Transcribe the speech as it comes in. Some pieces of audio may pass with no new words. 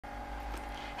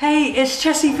Hey, it's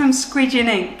Jessie from Squeegee &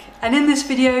 Ink, and in this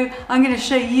video I'm going to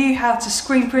show you how to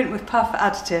screen print with puff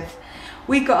additive.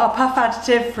 We got our puff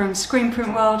additive from Screen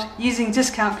Print World using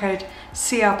discount code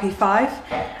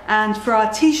CRP5, and for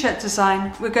our t-shirt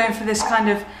design we're going for this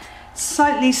kind of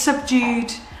slightly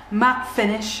subdued matte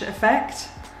finish effect.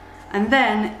 And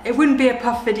then it wouldn't be a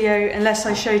puff video unless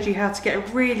I showed you how to get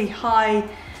a really high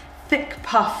thick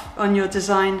puff on your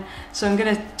design. So I'm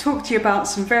going to talk to you about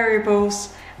some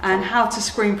variables and how to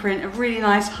screen print a really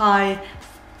nice high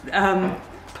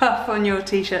puff on your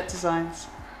t-shirt designs.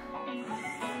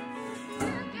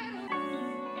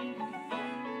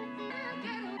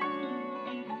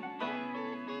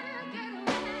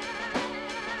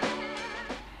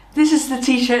 This is the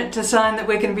t-shirt design that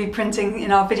we're going to be printing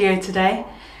in our video today.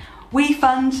 We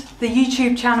fund the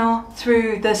YouTube channel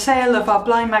through the sale of our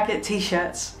Blind Maggot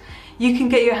t-shirts. You can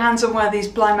get your hands on one of these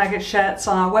Blind Maggot shirts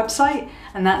on our website,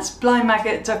 and that's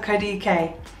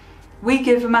blindmaggot.co.uk. We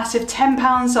give a massive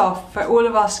 £10 off for all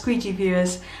of our Squeegee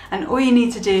viewers, and all you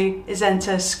need to do is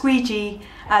enter Squeegee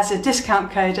as a discount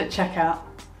code at checkout.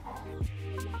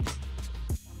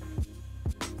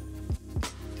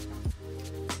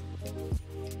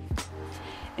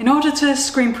 In order to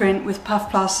screen print with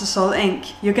puff plastisol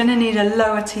ink, you're going to need a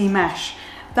lower T mesh.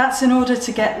 That's in order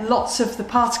to get lots of the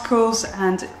particles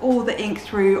and all the ink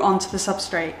through onto the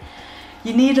substrate.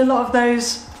 You need a lot of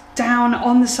those down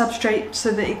on the substrate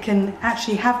so that it can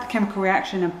actually have the chemical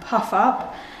reaction and puff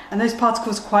up, and those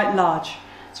particles are quite large.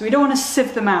 So we don't want to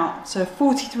sieve them out, so a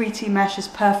 43T mesh is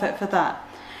perfect for that.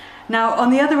 Now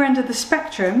on the other end of the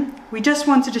spectrum, we just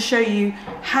wanted to show you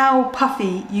how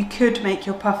puffy you could make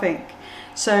your puff ink.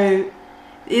 So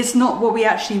it's not what we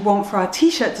actually want for our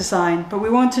t-shirt design, but we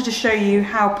wanted to show you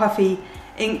how puffy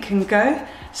ink can go.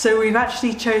 So we've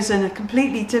actually chosen a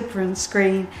completely different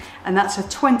screen, and that's a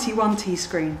 21T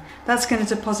screen. That's going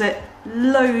to deposit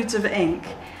loads of ink,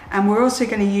 and we're also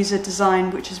going to use a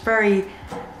design which is very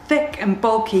thick and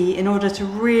bulky in order to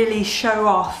really show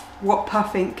off what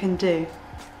puff ink can do.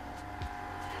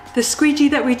 The squeegee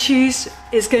that we choose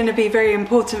is going to be very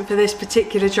important for this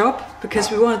particular job because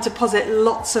we want to deposit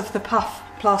lots of the puff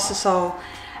plastisol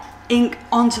ink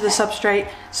onto the substrate,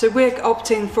 so we're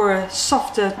opting for a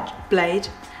softer blade,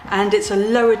 and it's a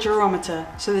lower durometer.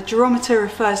 So the durometer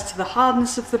refers to the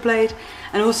hardness of the blade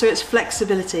and also its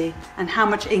flexibility and how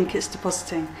much ink it's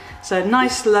depositing. So a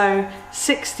nice low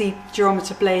 60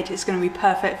 durometer blade is going to be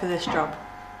perfect for this job.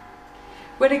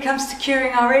 When it comes to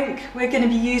curing our ink, we're going to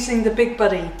be using the Big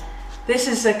Buddy. This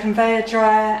is a conveyor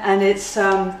dryer, and it's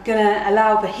going to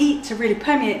allow the heat to really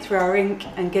permeate through our ink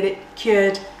and get it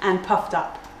cured and puffed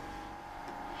up.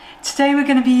 Today we're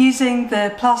going to be using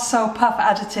the Plastisol Puff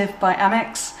Additive by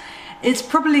Amex. It's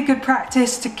probably good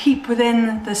practice to keep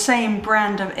within the same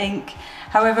brand of ink.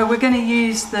 However, we're going to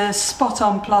use the Spot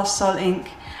On Plastisol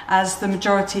ink as the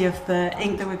majority of the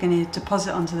ink that we're going to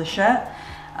deposit onto the shirt.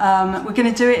 We're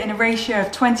going to do it in a ratio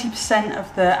of 20%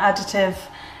 of the additive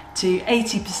to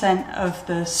 80% of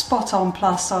the Spot On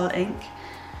Plastisol ink.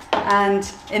 And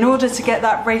in order to get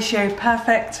that ratio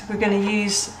perfect, we're going to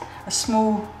use a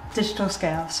small digital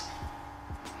scales.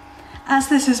 As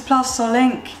this is Plastisol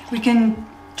ink, we can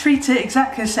treat it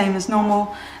exactly the same as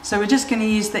normal. So we're just going to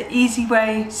use the Easy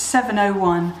Way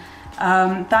 701.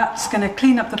 That's going to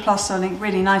clean up the Plastisol ink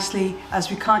really nicely, as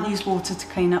we can't use water to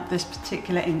clean up this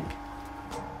particular ink.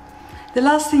 The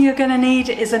last thing you're going to need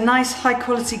is a nice high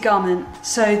quality garment.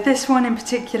 So this one in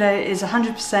particular is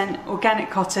 100% organic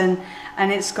cotton,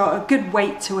 and it's got a good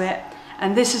weight to it.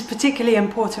 And this is particularly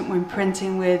important when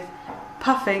printing with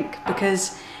puff ink,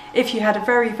 because if you had a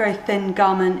very thin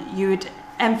garment, you would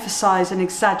emphasize and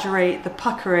exaggerate the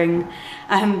puckering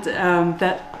and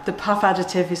that the puff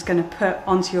additive is going to put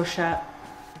onto your shirt.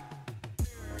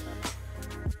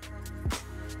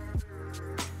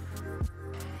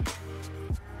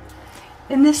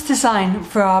 In this design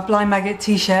for our Blind Maggot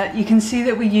t-shirt, you can see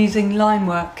that we're using line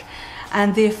work,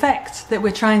 and the effect that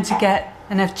we're trying to get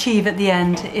and achieve at the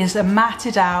end is a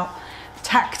matted out,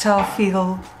 tactile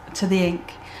feel to the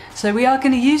ink. So we are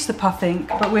going to use the puff ink,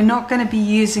 but we're not going to be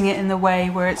using it in the way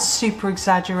where it's super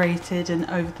exaggerated and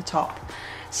over the top.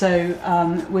 So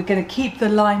we're going to keep the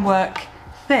line work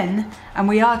thin, and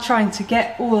we are trying to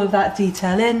get all of that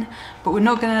detail in, but we're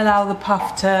not going to allow the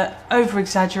puff to over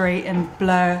exaggerate and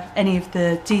blur any of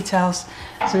the details.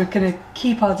 So we're going to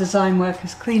keep our design work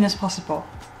as clean as possible.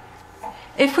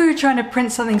 If we were trying to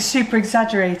print something super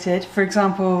exaggerated, for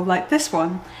example like this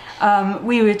one,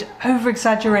 we would over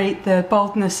exaggerate the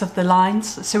boldness of the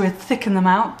lines, so we'd thicken them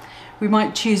out. We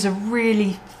might choose a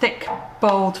really thick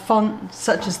bold font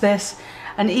such as this,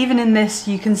 and even in this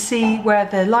you can see where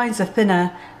the lines are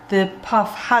thinner, the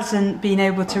puff hasn't been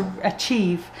able to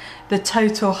achieve the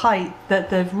total height that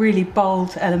the really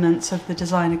bold elements of the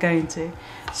design are going to.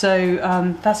 So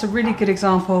that's a really good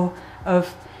example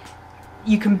of,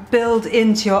 you can build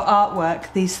into your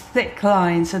artwork these thick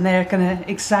lines and they're going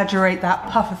to exaggerate that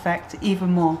puff effect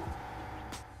even more.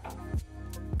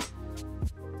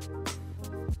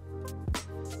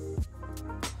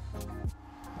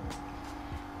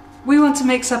 We want to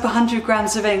mix up 100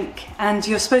 grams of ink, and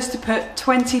you're supposed to put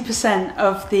 20%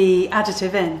 of the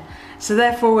additive in. So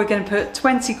therefore we're going to put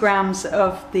 20 grams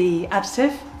of the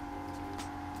additive,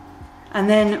 and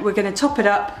then we're going to top it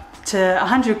up to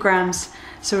 100 grams.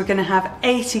 So we're going to have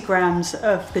 80 grams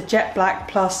of the jet black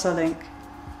Plastisol ink.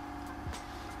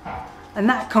 And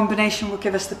that combination will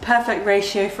give us the perfect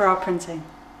ratio for our printing.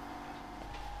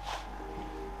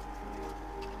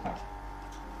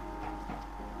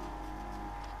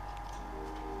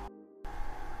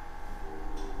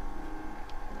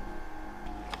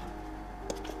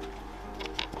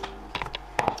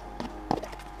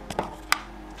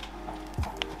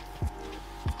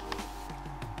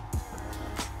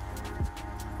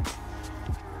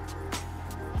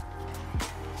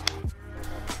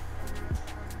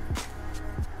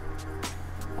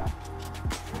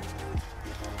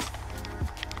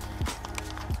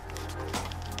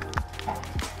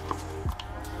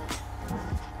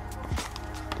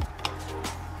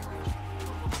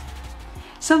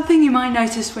 Something you might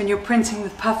notice when you're printing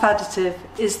with puff additive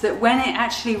is that when it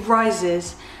actually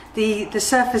rises, the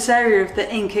surface area of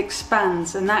the ink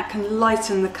expands, and that can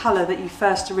lighten the colour that you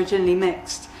first originally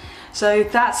mixed. So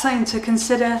that's something to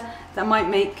consider. That might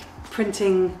make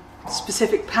printing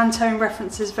specific Pantone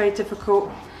references very difficult,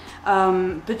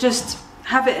 but just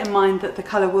have it in mind that the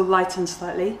colour will lighten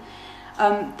slightly.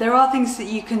 There are things that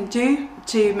you can do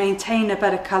to maintain a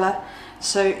better colour.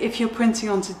 So if you're printing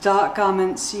onto dark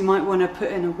garments, you might want to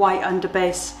put in a white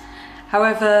underbase.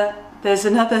 However, there's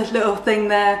another little thing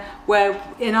there where,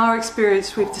 in our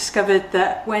experience, we've discovered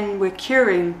that when we're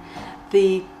curing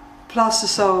the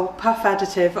Plastisol puff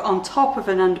additive on top of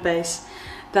an underbase,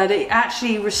 that it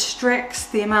actually restricts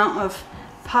the amount of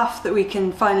puff that we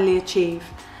can finally achieve.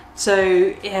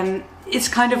 So it's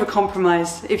kind of a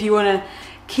compromise. If you want to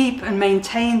keep and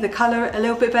maintain the colour a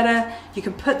little bit better, you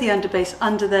can put the underbase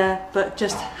under there, but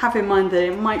just have in mind that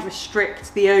it might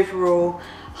restrict the overall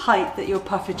height that your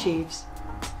puff achieves.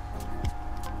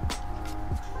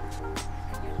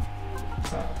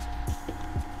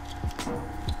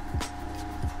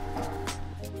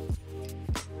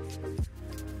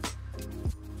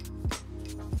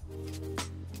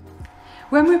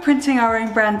 When we're printing our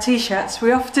own brand t-shirts,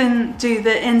 we often do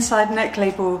the inside neck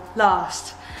label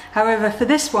last. However, for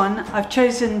this one, I've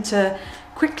chosen to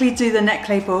quickly do the neck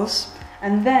labels,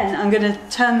 and then I'm going to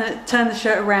turn the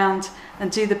shirt around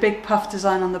and do the big puff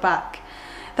design on the back.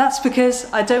 That's because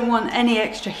I don't want any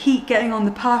extra heat getting on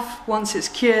the puff once it's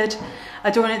cured. I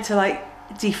don't want it to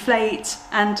deflate,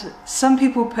 and some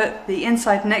people put the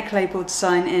inside neck label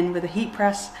design in with a heat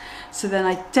press, so then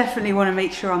I definitely want to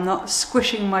make sure I'm not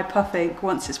squishing my puff ink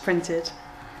once it's printed.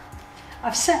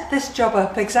 I've set this job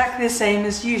up exactly the same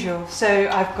as usual, so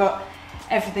I've got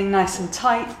everything nice and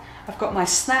tight. I've got my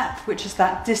snap, which is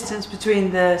that distance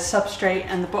between the substrate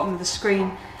and the bottom of the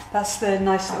screen. That's the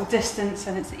nice little distance,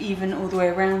 and it's even all the way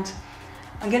around.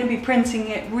 I'm going to be printing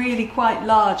it really quite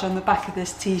large on the back of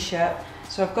this t-shirt,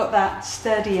 so I've got that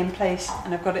sturdy in place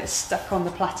and I've got it stuck on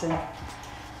the platen.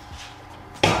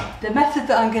 The method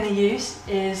that I'm going to use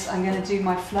is I'm going to do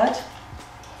my flood,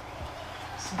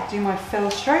 so do my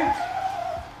fill stroke,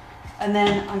 and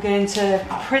then I'm going to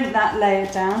print that layer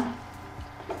down,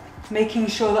 making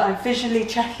sure that I'm visually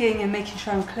checking and making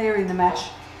sure I'm clearing the mesh.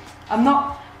 I'm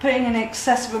not putting an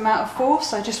excessive amount of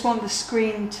force, I just want the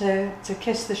screen to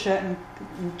kiss the shirt and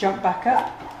jump back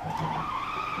up.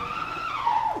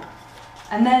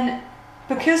 And then,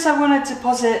 because I want to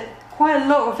deposit quite a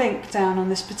lot of ink down on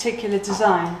this particular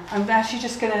design, I'm actually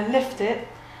just going to lift it,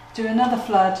 do another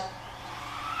flood,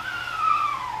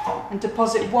 and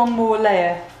deposit one more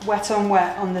layer, wet on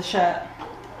wet, on the shirt.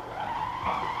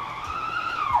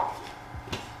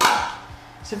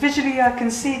 So visually I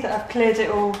can see that I've cleared it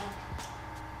all,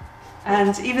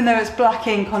 and even though it's black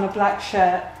ink on a black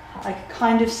shirt, I can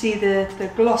kind of see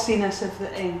the glossiness of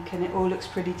the ink, and it all looks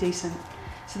pretty decent.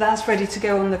 So that's ready to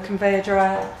go on the conveyor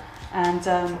dryer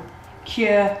and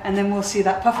cure, and then we'll see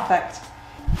that puff effect.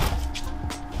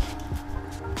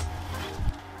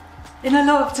 In a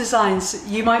lot of designs,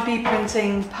 you might be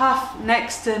printing puff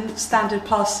next to standard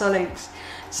Plastisol inks.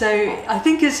 So I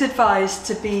think it's advised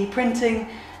to be printing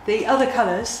the other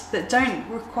colours that don't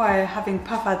require having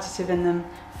puff additive in them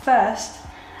first,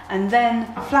 and then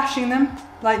flashing them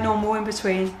like normal in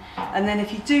between, and then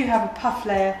if you do have a puff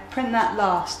layer, print that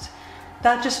last.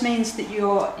 That just means that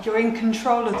you're in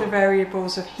control of the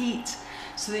variables of heat,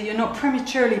 so that you're not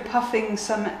prematurely puffing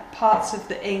some parts of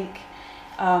the ink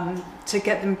to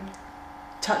get them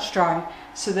touch dry,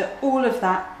 so that all of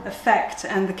that effect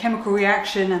and the chemical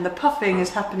reaction and the puffing is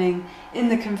happening in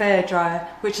the conveyor dryer,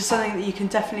 which is something that you can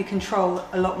definitely control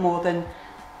a lot more than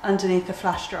underneath the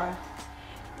flash dryer.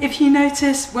 If you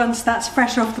notice, once that's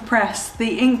fresh off the press,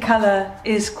 the ink colour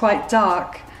is quite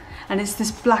dark, and it's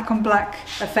this black on black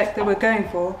effect that we're going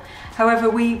for. However,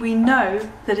 we know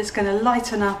that it's going to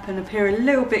lighten up and appear a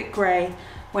little bit grey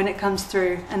when it comes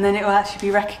through, and then it will actually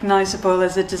be recognisable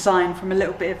as a design from a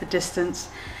little bit of a distance.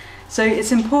 So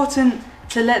it's important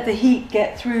to let the heat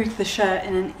get through the shirt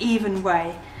in an even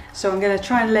way. So I'm going to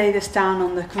try and lay this down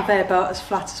on the conveyor belt as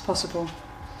flat as possible.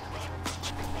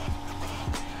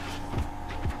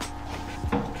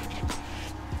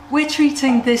 We're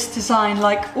treating this design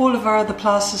like all of our other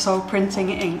plastisol printing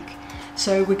ink.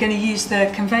 So we're going to use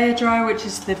the conveyor dryer, which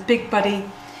is the big buddy.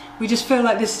 We just feel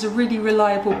like this is a really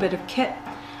reliable bit of kit,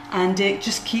 and it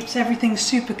just keeps everything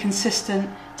super consistent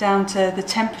down to the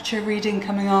temperature reading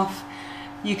coming off.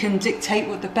 You can dictate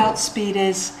what the belt speed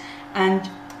is, and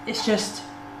it's just,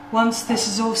 once this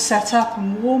is all set up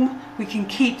and warm, we can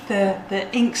keep the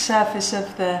ink surface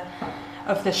of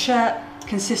the shirt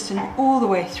consistent all the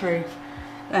way through.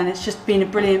 And it's just been a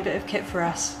brilliant bit of kit for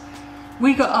us.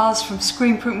 We got ours from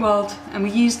Screen Print World, and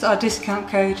we used our discount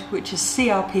code, which is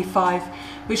CRP5,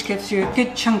 which gives you a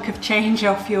good chunk of change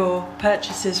off your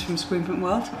purchases from Screen Print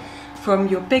World, from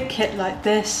your big kit like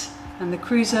this and the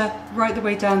cruiser, right the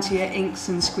way down to your inks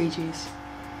and squeegees.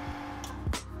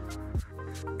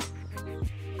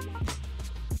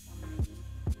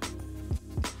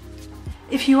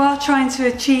 If you are trying to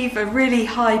achieve a really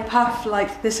high puff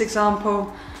like this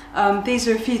example, these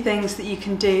are a few things that you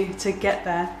can do to get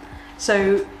there.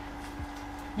 So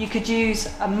you could use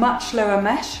a much lower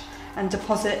mesh and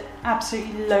deposit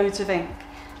absolutely loads of ink.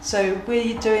 So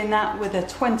we're doing that with a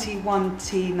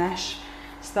 21T mesh.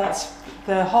 So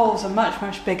the holes are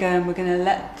much bigger, and we're going to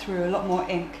let through a lot more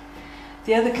ink.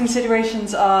 The other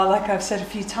considerations are, like I've said a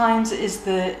few times, is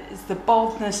the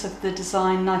boldness of the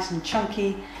design, nice and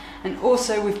chunky, and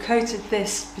also we've coated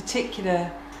this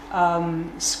particular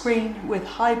screen with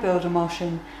high build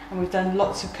emulsion, and we've done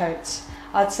lots of coats.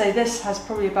 I'd say this has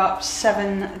probably about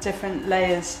 7 different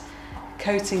layers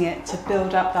coating it to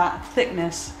build up that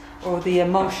thickness, or the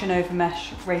emulsion over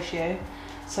mesh ratio.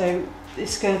 So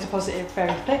it's going to deposit it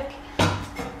very thick.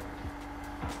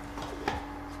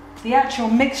 The actual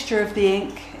mixture of the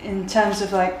ink in terms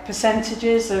of like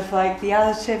percentages of like the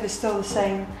additive is still the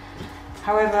same.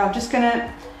 However, I'm just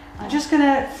gonna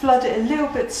flood it a little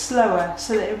bit slower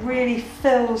so that it really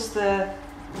fills the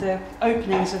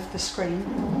openings of the screen.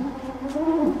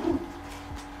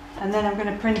 And then I'm going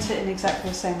to print it in exactly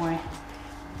the same way.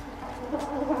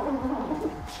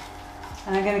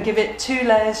 And I'm going to give it 2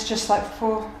 layers just like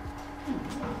before.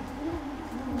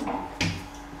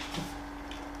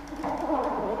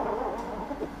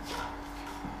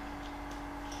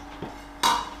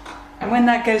 And when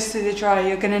that goes through the dryer,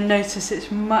 you're going to notice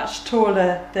it's much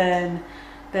taller than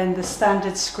the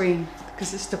standard screen,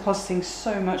 because it's depositing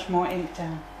so much more ink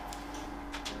down.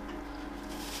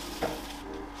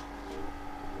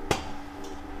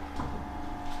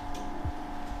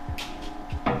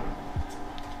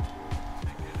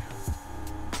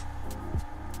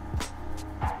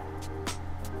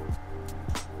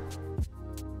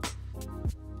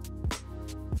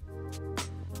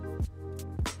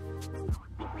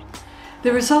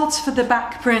 The results for the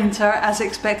back print are as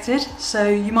expected, so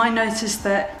you might notice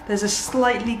that there's a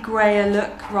slightly greyer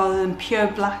look rather than pure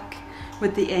black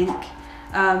with the ink.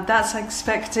 That's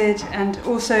expected, and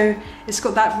also it's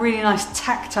got that really nice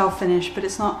tactile finish, but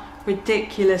it's not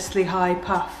ridiculously high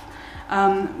puff.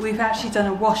 We've actually done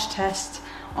a wash test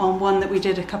on one that we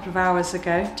did a couple of hours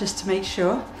ago just to make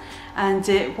sure, and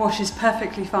it washes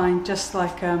perfectly fine, just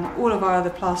like all of our other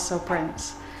plastisol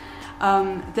prints.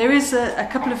 There is a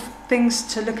couple of things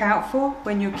to look out for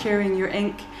when you're curing your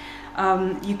ink.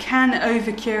 You can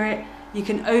over cure it, you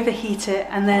can overheat it,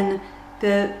 and then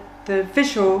the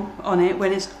visual on it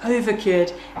when it's over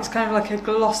cured is kind of like a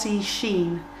glossy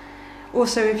sheen.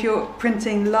 Also, if you're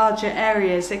printing larger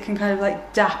areas, it can kind of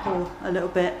like dapple a little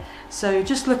bit. So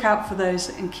just look out for those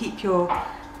and keep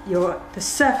the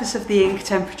surface of the ink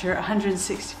temperature at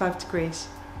 165 degrees.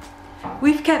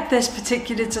 We've kept this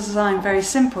particular design very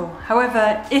simple.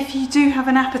 However, if you do have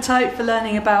an appetite for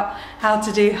learning about how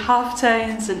to do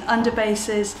halftones and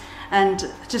underbases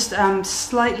and just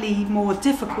slightly more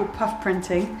difficult puff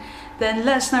printing, then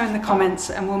let us know in the comments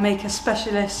and we'll make a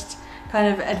specialist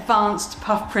kind of advanced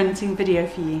puff printing video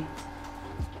for you.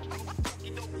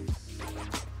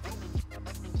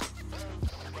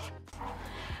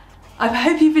 I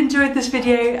hope you've enjoyed this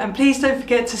video, and please don't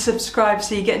forget to subscribe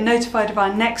so you get notified of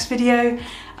our next video.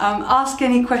 Ask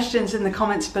any questions in the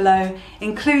comments below,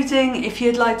 including if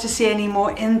you'd like to see any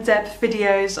more in-depth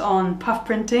videos on puff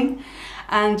printing.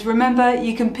 And remember,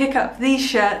 you can pick up these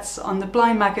shirts on the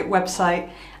Blind Maggot website,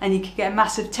 and you can get a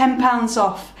massive £10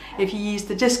 off if you use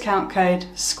the discount code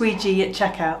SQUEEGEE at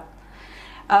checkout.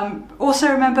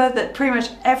 Also remember that pretty much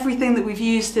everything that we've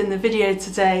used in the video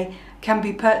today can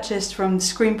be purchased from the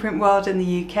Screen Print World in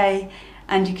the UK,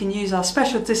 and you can use our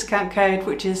special discount code,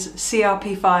 which is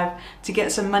CRP5, to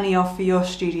get some money off for your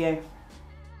studio.